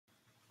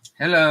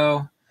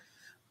Hello.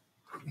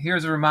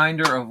 Here's a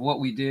reminder of what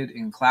we did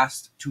in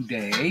class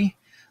today.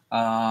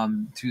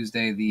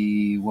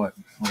 Tuesday, what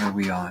are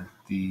we on?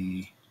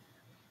 The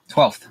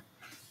 12th.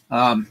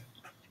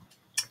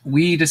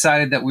 We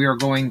decided that we are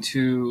going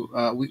to,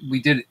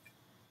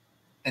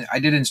 I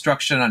did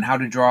instruction on how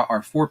to draw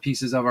our 4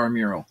 pieces of our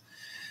mural.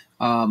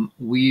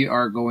 We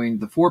are going,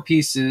 the 4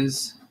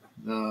 pieces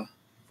of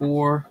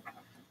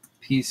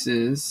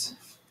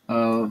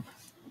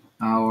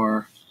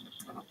our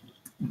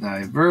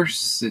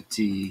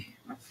diversity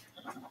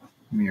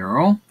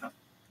mural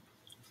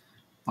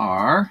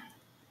are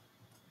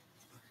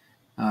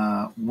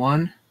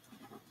 1,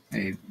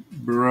 a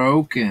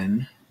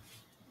broken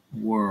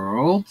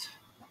world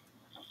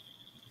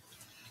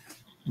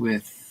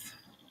with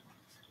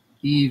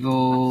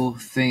evil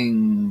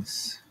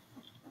things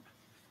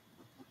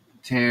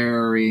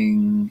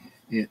tearing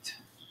it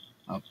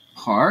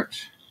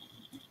apart.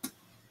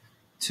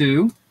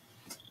 2,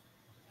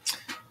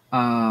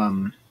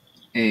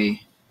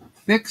 a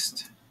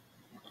fixed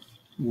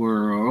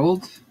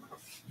world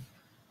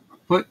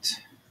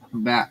put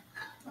back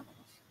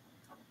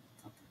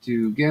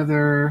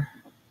together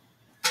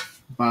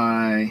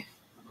by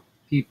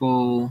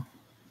people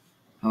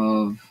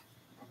of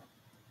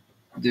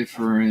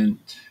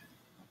different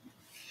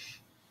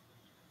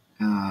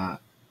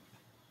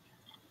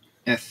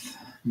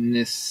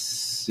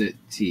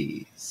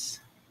ethnicities.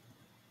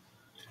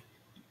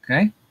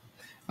 Okay?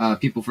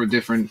 People for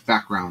different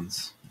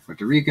backgrounds.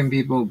 Puerto Rican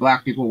people,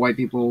 black people, white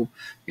people,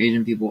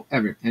 Asian people,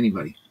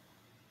 anybody.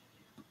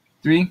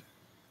 3,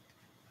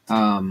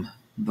 the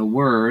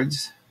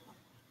words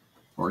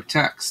or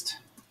text.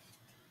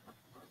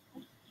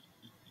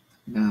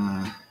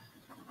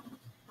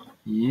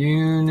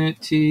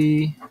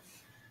 Unity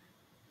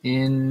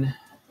in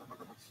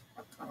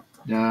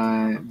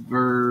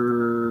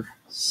diversity.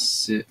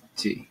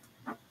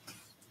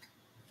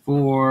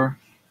 4,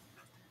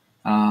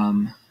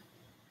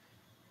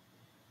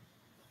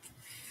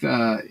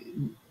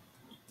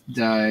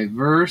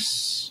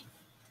 diverse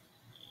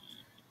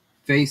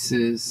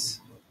faces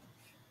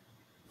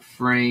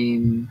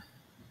frame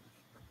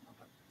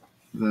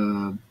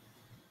the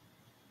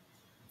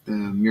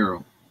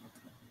mural.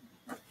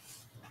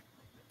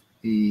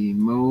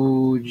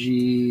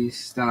 Emoji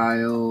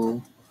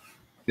style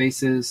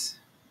faces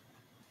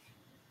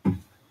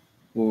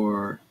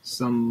or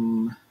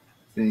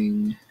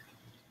something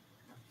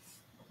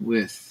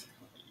with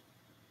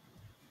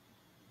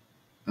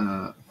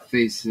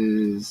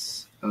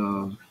faces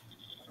of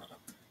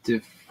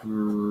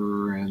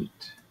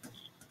different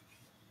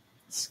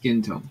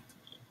skin tone.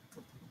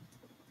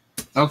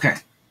 Okay,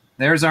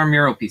 there's our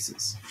mural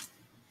pieces.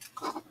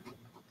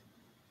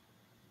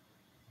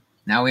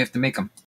 Now we have to make them.